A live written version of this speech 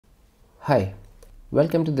Hi,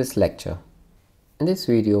 welcome to this lecture. In this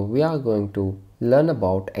video, we are going to learn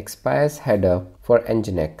about Expires Header for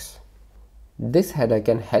Nginx. This header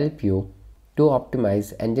can help you to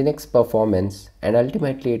optimize Nginx performance, and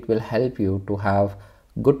ultimately it will help you to have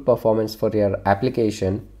good performance for your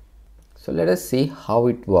application. So let us see how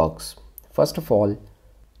it works. First of all,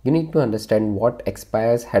 you need to understand what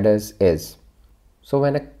Expires Headers is. So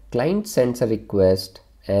when a client sends a request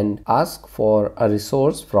and asks for a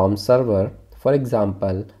resource from server, for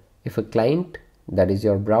example, if a client, that is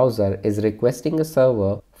your browser, is requesting a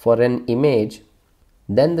server for an image,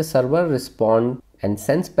 then the server responds and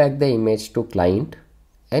sends back the image to client,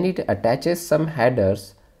 and it attaches some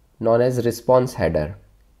headers known as response header.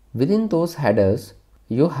 Within those headers,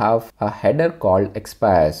 you have a header called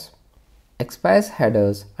expires. Expires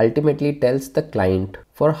headers ultimately tells the client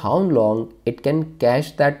for how long it can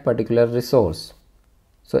cache that particular resource.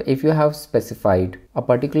 So if you have specified a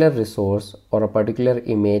particular resource or a particular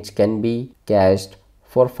image can be cached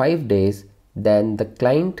for 5 days, then the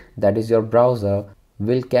client, that is your browser,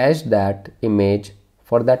 will cache that image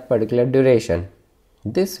for that particular duration.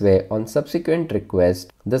 This way, on subsequent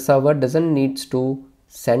request, the server doesn't need to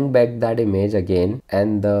send back that image again,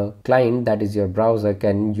 and the client, that is your browser,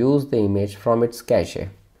 can use the image from its cache.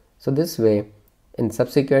 So this way, in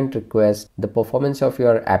subsequent requests, the performance of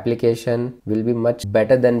your application will be much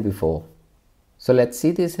better than before. So let's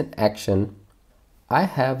see this in action. I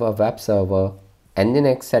have a web server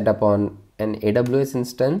Nginx set up on an AWS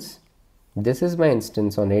instance. This is my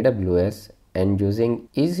instance on AWS, and using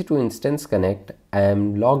easy to instance connect, I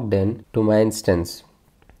am logged in to my instance.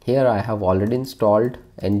 Here I have already installed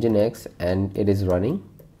Nginx and it is running.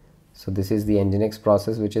 So this is the Nginx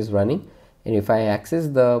process which is running, and if I access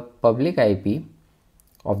the public IP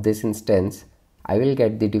of this instance, I will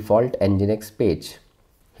get the default Nginx page.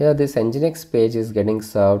 Here this Nginx page is getting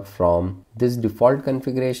served from this default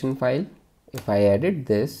configuration file. If I edit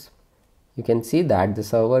this, you can see that the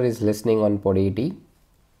server is listening on port 80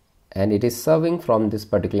 and it is serving from this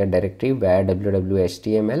particular directory where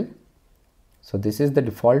www.html. So this is the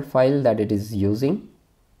default file that it is using.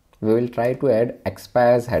 We will try to add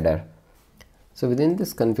expires header. So within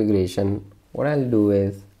this configuration, what I'll do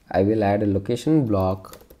is I will add a location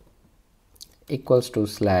block equals to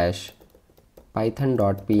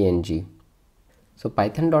 /python.png. So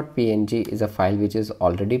python.png is a file which is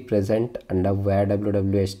already present under where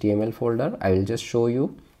www.html folder. I will just show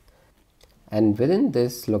you. And within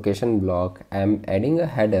this location block, I am adding a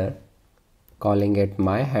header, calling it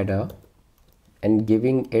my header, and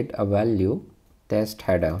giving it a value test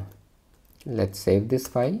header. Let's save this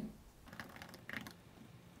file.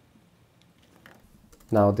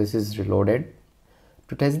 Now this is reloaded.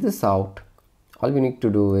 To test this out, all we need to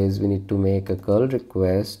do is we need to make a curl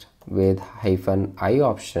request with -i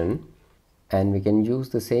option, and we can use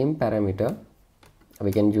the same parameter.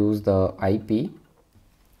 We can use the IP,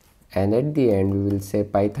 and at the end we will say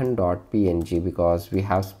python.png because we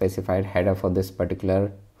have specified header for this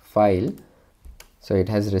particular file. So it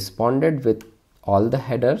has responded with all the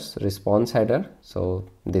headers, response header. So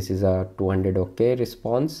this is a 200 OK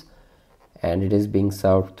response, and it is being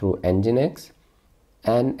served through Nginx.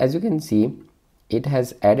 And as you can see, it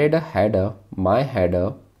has added a header, my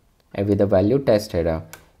header, and with a value test header.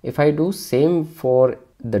 If I do same for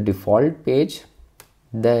the default page,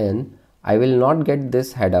 then I will not get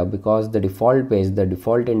this header because the default page, the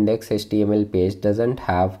default index HTML page doesn't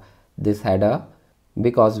have this header,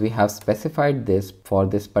 because we have specified this for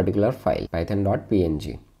this particular file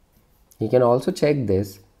python.png. You can also check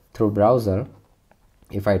this through browser.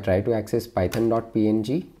 If I try to access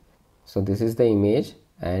python.png, so this is the image,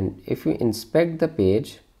 and if you inspect the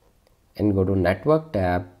page and go to network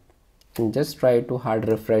tab and just try to hard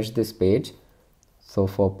refresh this page, so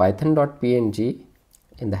for python.png,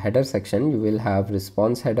 in the header section you will have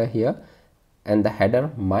response header here, and the header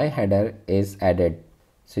my header is added.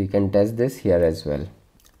 So you can test this here as well.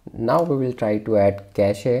 Now we will try to add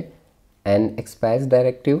cache and expires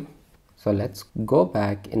directive. So let's go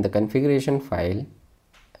back in the configuration file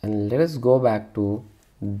and let us go back to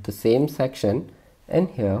the same section, and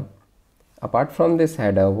here apart from this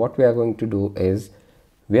header, what we are going to do is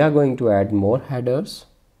we are going to add more headers.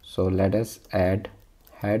 So let us add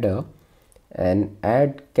header and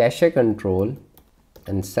add cache control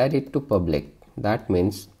and set it to public. That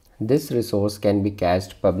means this resource can be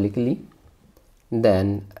cached publicly.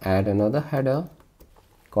 Then add another header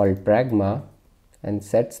called pragma and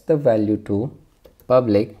sets the value to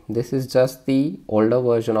public. This is just the older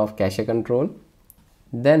version of cache control.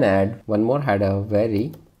 Then add one more header,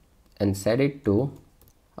 vary, and set it to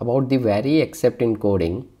about the vary except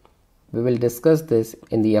encoding. We will discuss this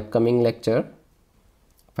in the upcoming lecture.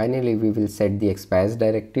 Finally, we will set the expires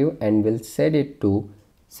directive and we'll set it to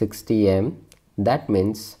 60M. That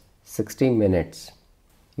means 60 minutes.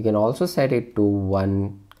 You can also set it to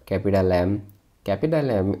 1 capital M. Capital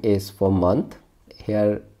M is for month.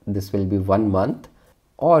 Here this will be 1 month,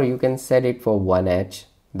 or you can set it for 1H,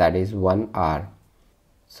 that is 1 hour.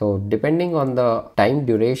 So depending on the time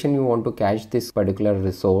duration you want to cache this particular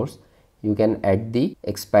resource, you can add the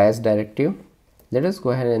expires directive. Let us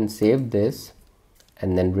go ahead and save this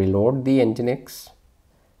and then reload the Nginx.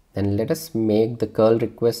 Then let us make the curl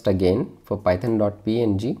request again for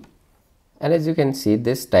python.png. And as you can see,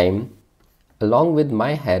 this time along with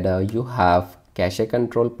my header you have cache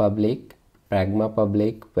control public, pragma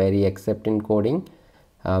public, query accept encoding.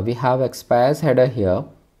 We have expires header here,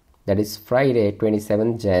 that is Friday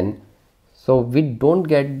 27th Jan. So we don't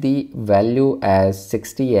get the value as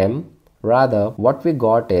 60M, rather what we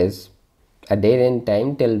got is a date and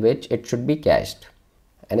time till which it should be cached.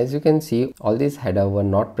 And as you can see, all these headers were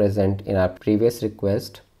not present in our previous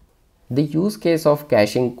request. The use case of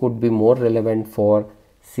caching could be more relevant for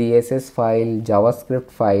CSS file,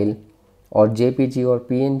 JavaScript file, or JPG or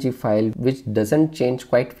PNG file which doesn't change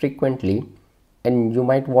quite frequently, and you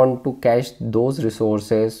might want to cache those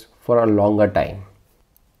resources for a longer time.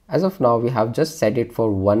 As of now, we have just set it for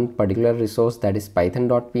one particular resource, that is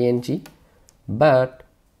python.png, but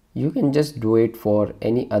you can just do it for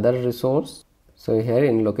any other resource. So here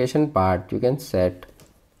in location part, you can set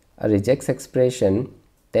a regex expression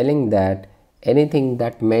telling that anything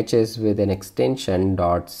that matches with an extension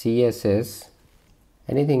 .css,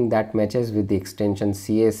 anything that matches with the extension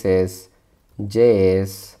CSS,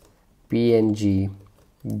 JS, PNG,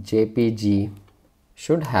 JPG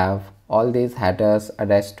should have all these headers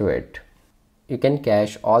attached to it. You can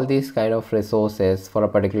cache all these kind of resources for a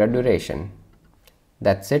particular duration.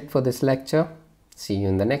 That's it for this lecture. See you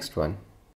in the next one.